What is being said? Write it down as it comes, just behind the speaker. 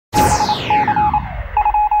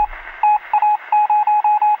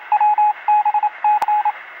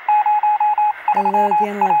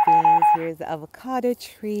again, love beings. Here's the avocado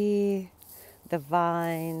tree, the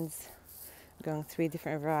vines, growing 3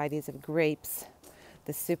 different varieties of grapes,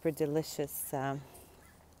 the super delicious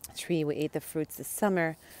tree. We ate the fruits this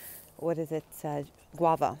summer. What is it?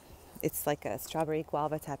 Guava. It's like a strawberry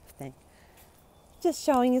guava type of thing. Just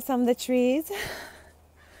showing you some of the trees.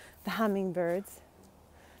 The hummingbirds,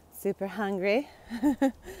 super hungry.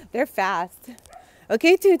 They're fast.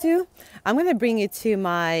 Okay, Tutu, I'm going to bring you to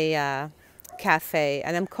my cafe,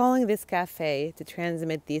 and I'm calling this cafe to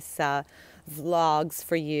transmit these vlogs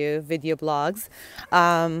for you, video blogs,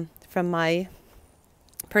 from my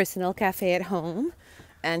personal cafe at home.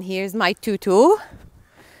 And here's my Tutu.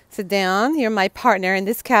 Sit down. You're my partner in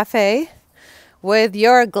this cafe with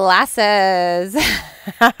your glasses.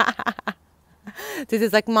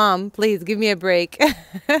 Tutu's like, Mom, please give me a break.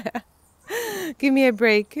 Give me a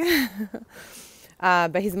break.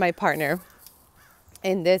 But he's my partner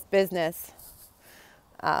in this business.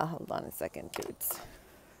 Hold on a second, dudes.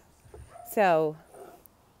 So,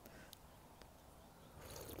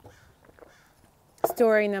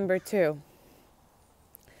 story number 2.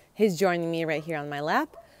 He's joining me right here on my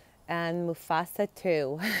lap, and Mufasa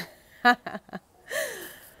too.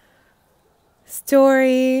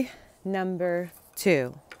 Story number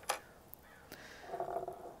 2.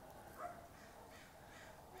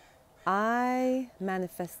 I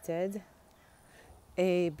manifested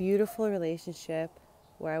a beautiful relationship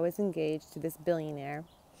where I was engaged to this billionaire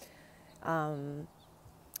 10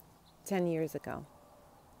 years ago.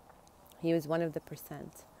 He was one of the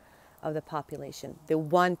percent of the population, the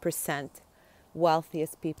 1%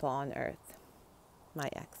 wealthiest people on earth, my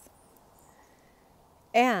ex.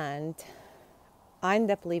 And I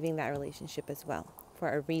ended up leaving that relationship as well for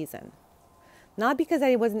a reason. Not because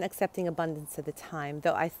I wasn't accepting abundance at the time,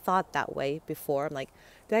 though I thought that way before. I'm like,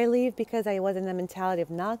 did I leave because I was in the mentality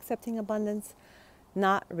of not accepting abundance?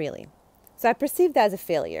 Not really. So I perceived that as a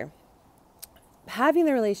failure. Having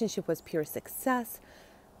the relationship was pure success.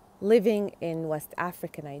 Living in West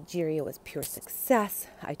Africa, Nigeria was pure success.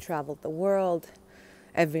 I traveled the world.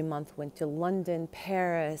 Every month went to London,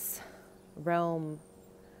 Paris, Rome,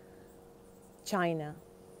 China,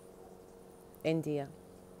 India.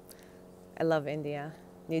 I love India,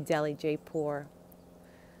 New Delhi, Jaipur,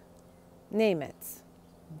 name it,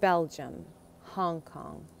 Belgium, Hong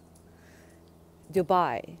Kong,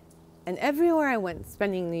 Dubai, and everywhere I went,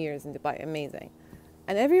 spending New Year's in Dubai, amazing.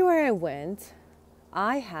 And everywhere I went,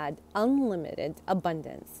 I had unlimited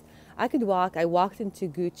abundance. I walked into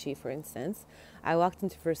Gucci, for instance. I walked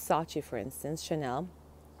into Versace, for instance, Chanel.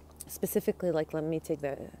 Specifically, like, let me take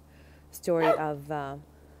the story of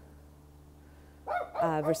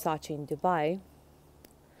Versace in Dubai,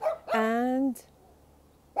 and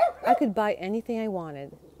I could buy anything I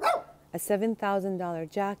wanted. A $7,000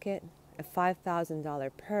 jacket, a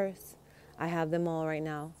 $5,000 purse. I have them all right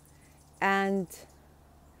now. And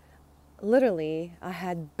literally, I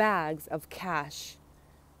had bags of cash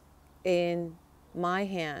in my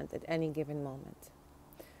hand at any given moment.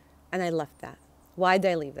 And I left that. Why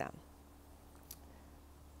did I leave that?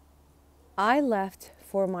 I left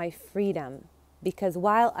for my freedom. Because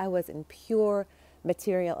while I was in pure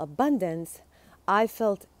material abundance, I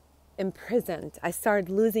felt imprisoned. I started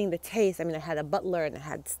losing the taste. I mean, I had a butler and I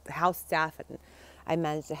had house staff, and I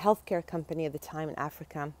managed a healthcare company at the time in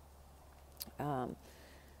Africa.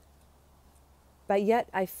 But yet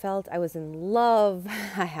I felt I was in love.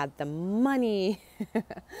 I had the money.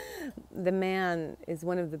 The man is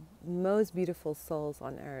one of the most beautiful souls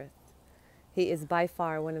on earth. He is by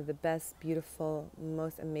far one of the best, beautiful,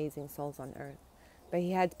 most amazing souls on earth. But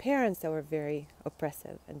he had parents that were very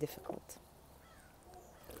oppressive and difficult.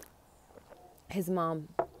 His mom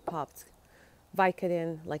popped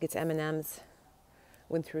Vicodin like it's M&Ms,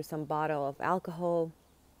 went through some bottle of alcohol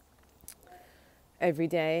every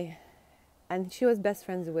day, and she was best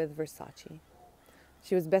friends with Versace.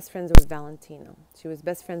 She was best friends with Valentino. She was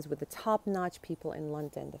best friends with the top-notch people in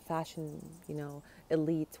London, the fashion,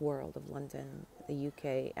 elite world of London, the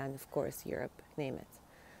UK, and of course Europe, name it.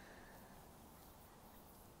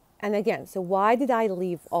 And again, so why did I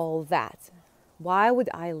leave all that? Why would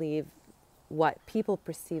I leave what people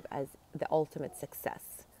perceive as the ultimate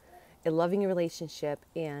success? A loving relationship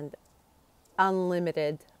and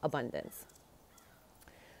unlimited abundance.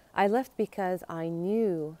 I left because I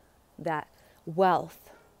knew that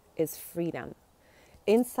wealth is freedom.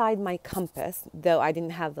 Inside my compass, though I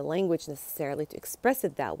didn't have the language necessarily to express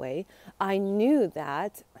it that way, I knew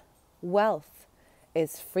that wealth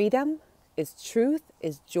is freedom, is truth,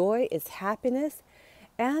 is joy, is happiness,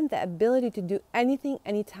 and the ability to do anything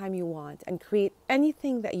anytime you want and create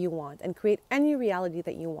anything that you want and create any reality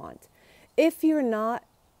that you want. If you're not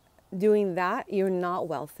doing that, you're not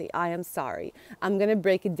wealthy. I am sorry. I'm going to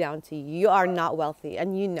break it down to you. You are not wealthy,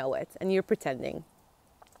 and you know it, and you're pretending.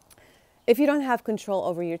 If you don't have control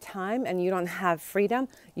over your time and you don't have freedom,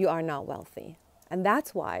 you are not wealthy. And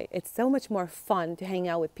that's why it's so much more fun to hang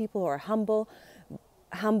out with people who are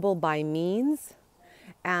humble by means,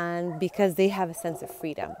 and because they have a sense of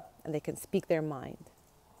freedom and they can speak their mind.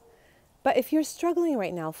 But if you're struggling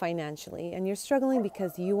right now financially, and you're struggling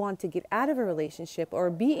because you want to get out of a relationship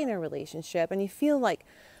or be in a relationship, and you feel like,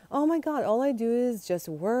 oh my God, all I do is just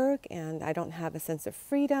work and I don't have a sense of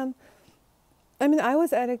freedom. I mean, I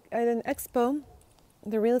was at an expo,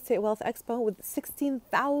 the Real Estate Wealth Expo, with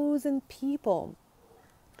 16,000 people.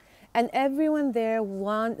 And everyone there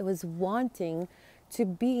was wanting to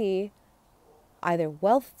be either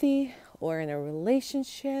wealthy or in a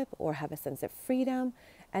relationship or have a sense of freedom.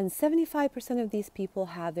 And 75% of these people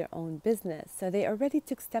have their own business. So they already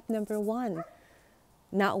took step number one,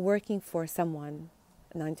 not working for someone,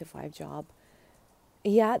 a 9-to-5 job.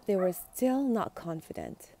 Yet they were still not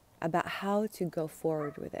confident about how to go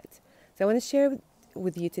forward with it. So I want to share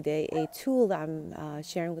with you today a tool that I'm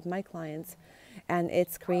sharing with my clients, and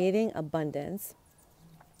it's creating abundance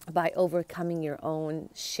by overcoming your own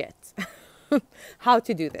shit. How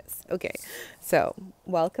to do this. Okay, so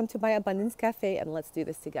welcome to my Abundance Cafe, and let's do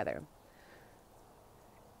this together.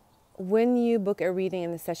 When you book a reading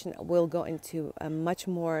in the session, we'll go into a much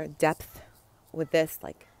more depth with this.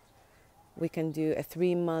 Like, we can do a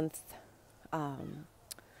 3-month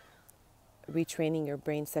retraining your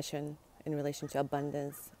brain session in relation to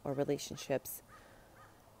abundance or relationships.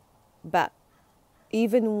 But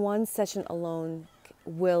even one session alone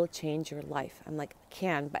will change your life. I'm like,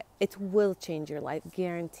 but it will change your life,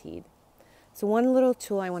 guaranteed. So one little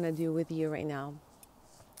tool I want to do with you right now.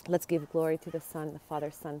 Let's give glory to the Son, the Father,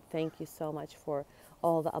 Son. Thank you so much for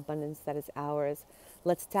all the abundance that is ours.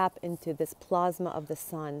 Let's tap into this plasma of the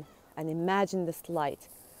sun and imagine this light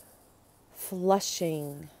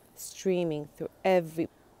flushing, streaming through every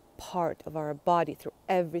part of our body, through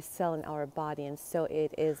every cell in our body. And so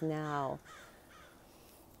it is now.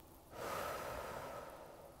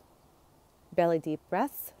 Belly deep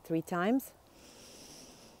breaths 3 times.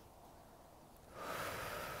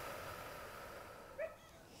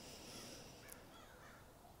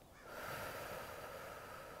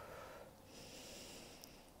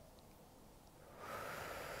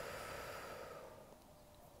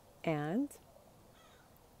 And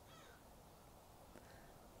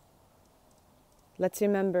let's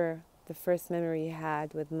remember the first memory you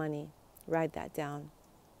had with money. Write that down.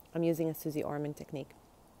 I'm using a Suze Orman technique.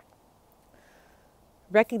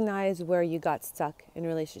 Recognize where you got stuck in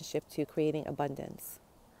relationship to creating abundance.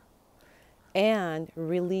 And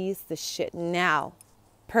release the shit now.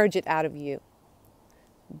 Purge it out of you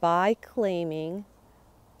by claiming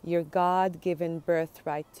your God-given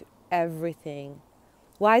birthright to everything.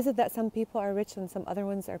 Why is it that some people are rich and some other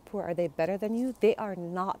ones are poor? Are they better than you? They are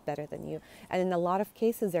not better than you. And in a lot of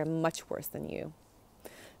cases, they're much worse than you.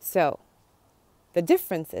 So the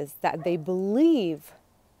difference is that they believe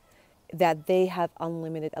that they have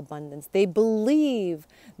unlimited abundance. They believe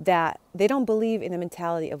that they don't believe in a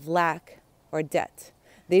mentality of lack or debt.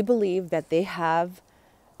 They believe that they have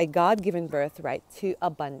a God-given birthright to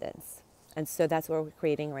abundance. And so that's what we're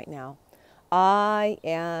creating right now. I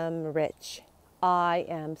am rich. I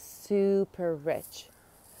am super rich.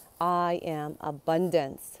 I am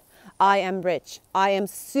abundance. I am rich. I am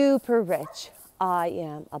super rich. I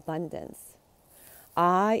am abundance.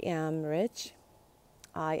 I am rich.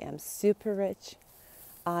 I am super rich.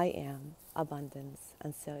 I am abundance.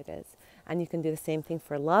 And so it is. And you can do the same thing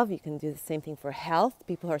for love. You can do the same thing for health.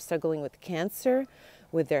 People who are struggling with cancer,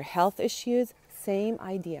 with their health issues, same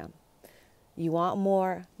idea. You want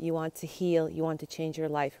more, you want to heal, you want to change your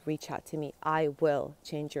life, reach out to me. I will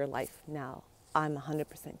change your life now. I'm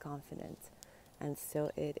 100% confident. And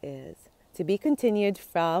so it is. To be continued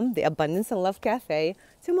from the Abundance and Love Cafe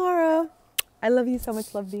tomorrow. I love you so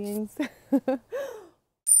much, love beings.